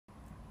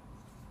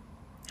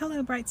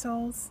Hello, bright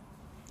souls.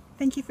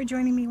 Thank you for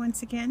joining me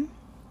once again.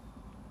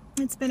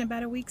 It's been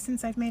about a week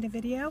since I've made a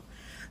video.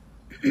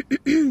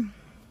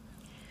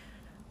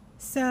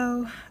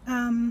 So,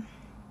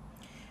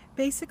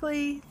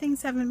 basically,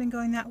 things haven't been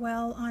going that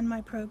well on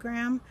my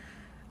program.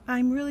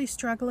 I'm really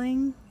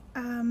struggling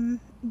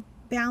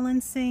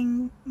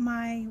balancing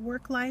my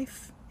work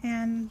life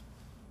and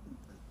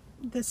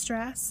the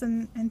stress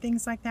and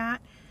things like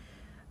that.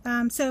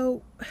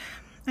 So,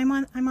 I'm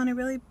on a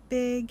really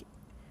big,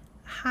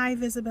 high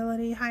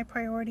visibility, high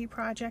priority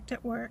project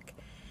at work,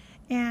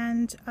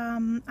 and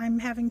I'm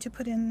having to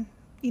put in,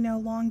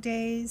 long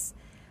days,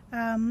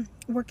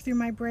 work through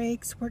my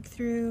breaks, work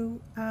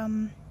through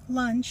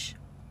lunch,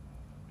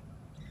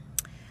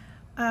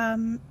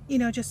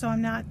 just so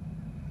I'm not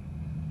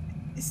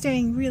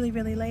staying really,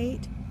 really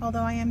late,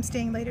 although I am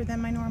staying later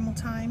than my normal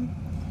time.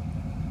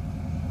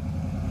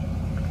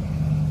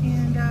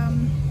 And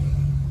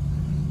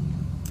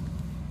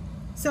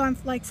so I'm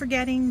like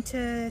forgetting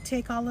to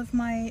take all of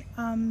my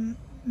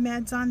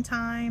meds on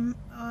time,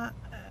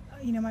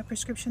 my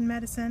prescription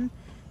medicine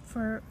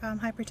for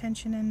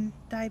hypertension and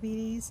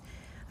diabetes.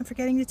 I'm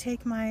forgetting to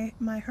take my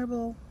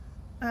herbal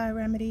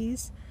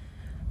remedies.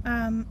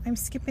 I'm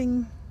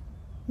skipping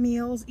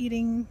meals,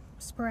 eating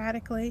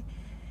sporadically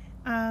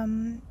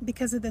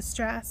because of the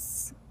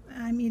stress.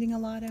 I'm eating a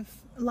lot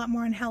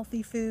more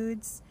unhealthy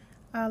foods,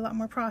 a lot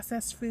more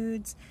processed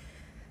foods.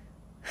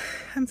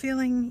 I'm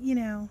feeling,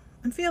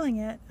 I'm feeling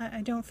it.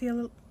 I don't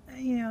feel,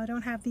 I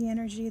don't have the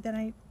energy that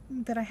I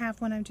have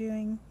when I'm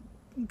doing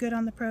good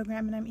on the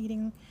program and I'm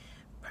eating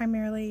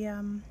primarily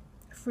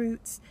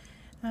fruits.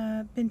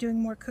 Been doing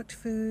more cooked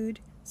food,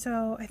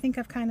 so I think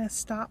I've kind of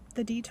stopped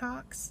the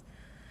detox,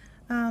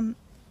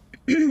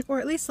 or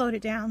at least slowed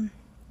it down.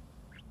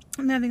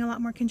 I'm having a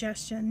lot more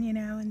congestion,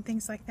 and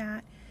things like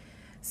that.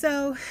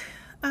 So,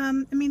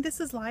 this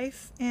is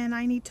life, and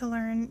I need to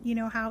learn,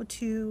 how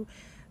to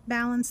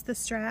balance the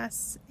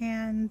stress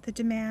and the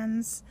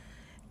demands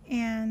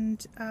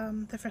and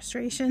the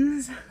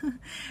frustrations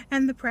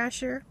and the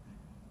pressure,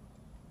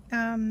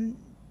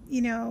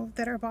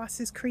 that our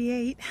bosses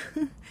create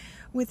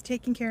with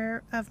taking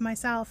care of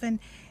myself. And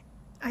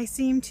I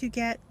seem to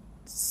get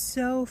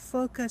so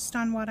focused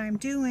on what I'm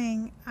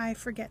doing, I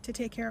forget to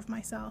take care of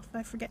myself.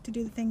 I forget to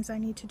do the things I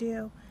need to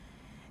do.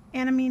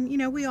 And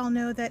we all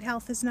know that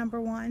health is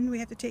number one. We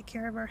have to take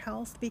care of our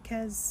health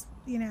because,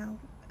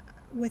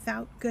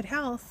 without good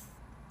health,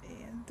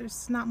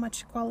 there's not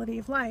much quality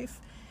of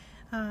life.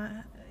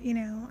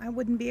 I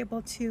wouldn't be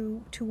able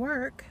to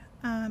work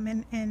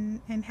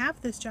and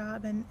have this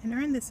job and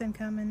earn this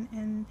income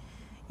and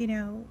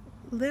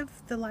live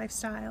the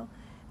lifestyle,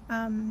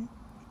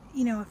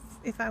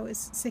 if I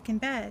was sick in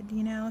bed,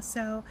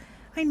 So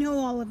I know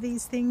all of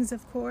these things,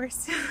 of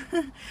course,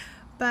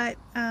 but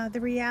the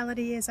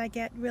reality is I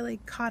get really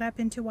caught up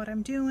into what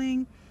I'm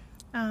doing.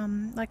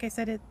 Like I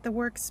said,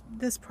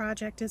 this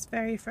project is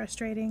very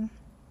frustrating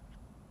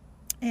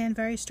and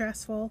very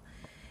stressful,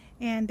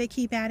 and they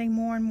keep adding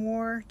more and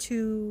more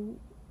to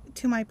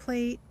my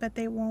plate, but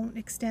they won't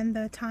extend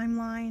the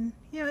timeline.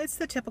 It's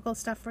the typical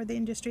stuff for the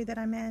industry that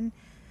I'm in.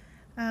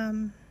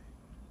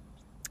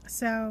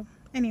 So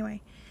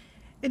anyway,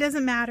 it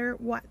doesn't matter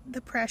what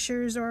the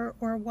pressures or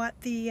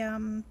what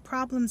the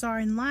problems are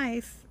in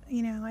life.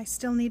 I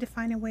still need to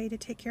find a way to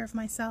take care of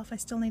myself. I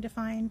still need to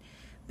find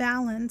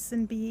balance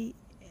and be,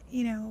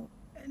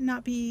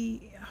 not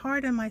be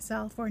hard on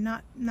myself or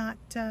not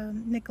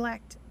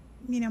neglect,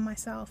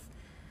 myself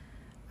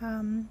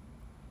and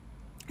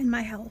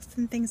my health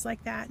and things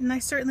like that. And I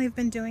certainly have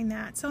been doing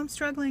that. So I'm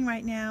struggling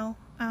right now.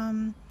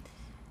 I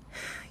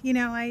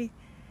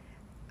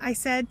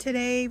said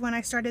today when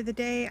I started the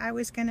day I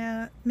was going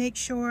to make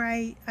sure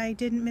I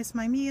didn't miss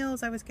my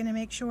meals. I was going to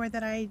make sure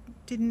that I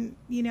didn't,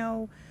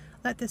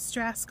 let the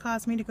stress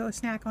cause me to go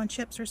snack on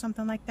chips or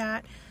something like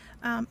that.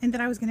 And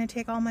that I was going to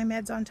take all my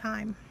meds on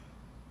time.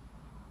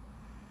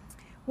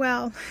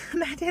 Well,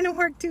 that didn't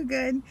work too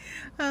good.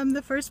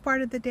 The first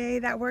part of the day,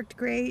 that worked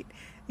great.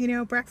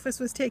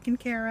 Breakfast was taken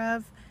care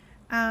of.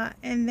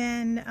 And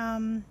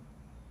then,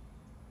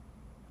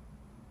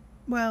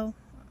 well,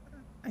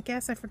 I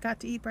guess I forgot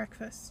to eat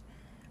breakfast.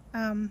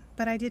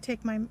 But I did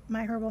take my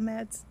herbal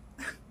meds.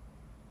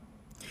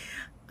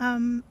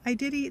 I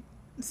did eat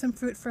some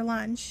fruit for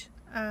lunch,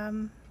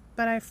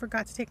 but I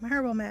forgot to take my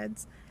herbal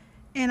meds.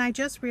 And I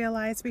just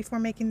realized before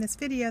making this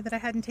video that I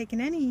hadn't taken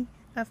any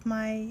of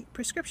my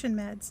prescription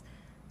meds,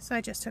 so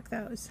I just took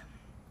those.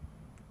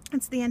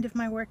 It's the end of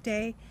my work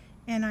day,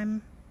 and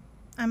I'm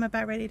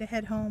about ready to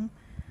head home.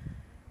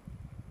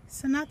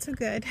 So not so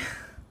good.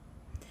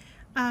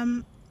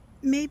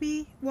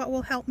 Maybe what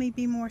will help me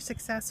be more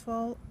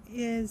successful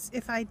is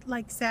if I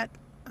set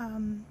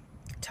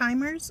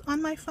timers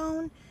on my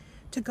phone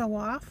to go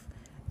off,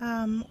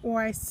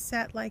 or I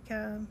set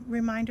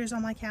reminders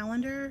on my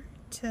calendar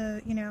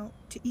to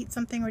to eat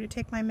something or to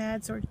take my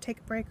meds or to take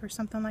a break or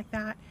something like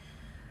that.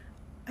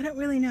 I don't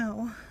really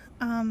know,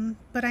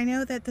 but I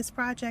know that this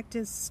project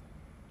is,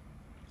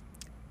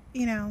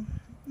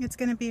 it's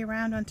going to be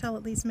around until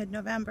at least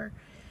mid-November,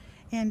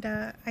 and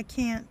I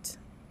can't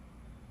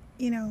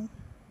you know,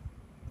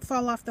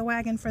 fall off the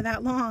wagon for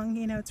that long,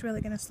 you know, it's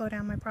really going to slow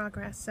down my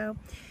progress. So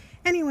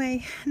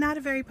anyway, not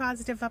a very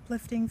positive,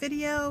 uplifting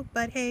video,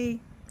 but hey,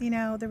 you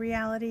know, the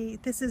reality,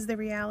 this is the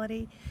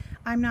reality.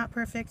 I'm not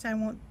perfect. I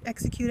won't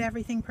execute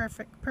everything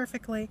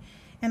perfectly.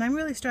 And I'm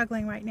really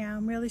struggling right now.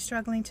 I'm really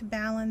struggling to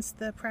balance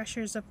the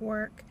pressures of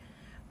work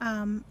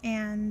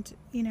and,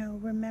 you know,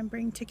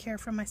 remembering to care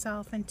for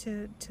myself and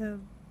to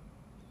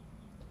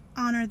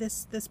honor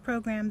this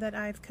program that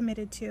I've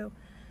committed to.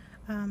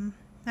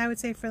 I would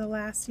say for the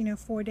last, you know,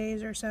 4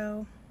 days or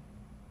so,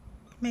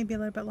 maybe a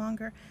little bit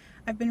longer,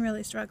 I've been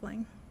really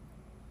struggling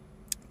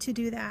to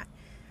do that.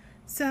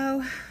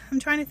 So I'm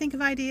trying to think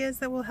of ideas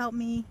that will help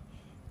me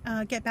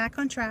get back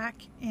on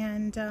track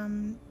and,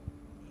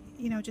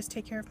 you know, just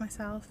take care of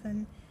myself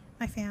and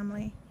my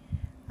family.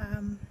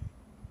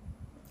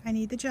 I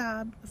need the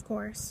job, of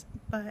course,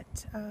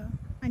 but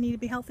I need to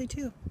be healthy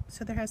too.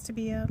 So there has to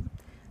be I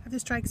have to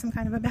strike some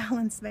kind of a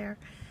balance there.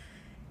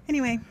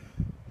 Anyway,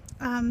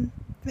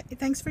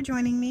 thanks for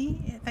joining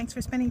me. Thanks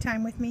for spending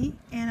time with me.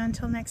 And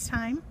until next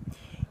time,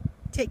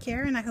 take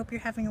care, and I hope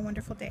you're having a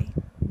wonderful day.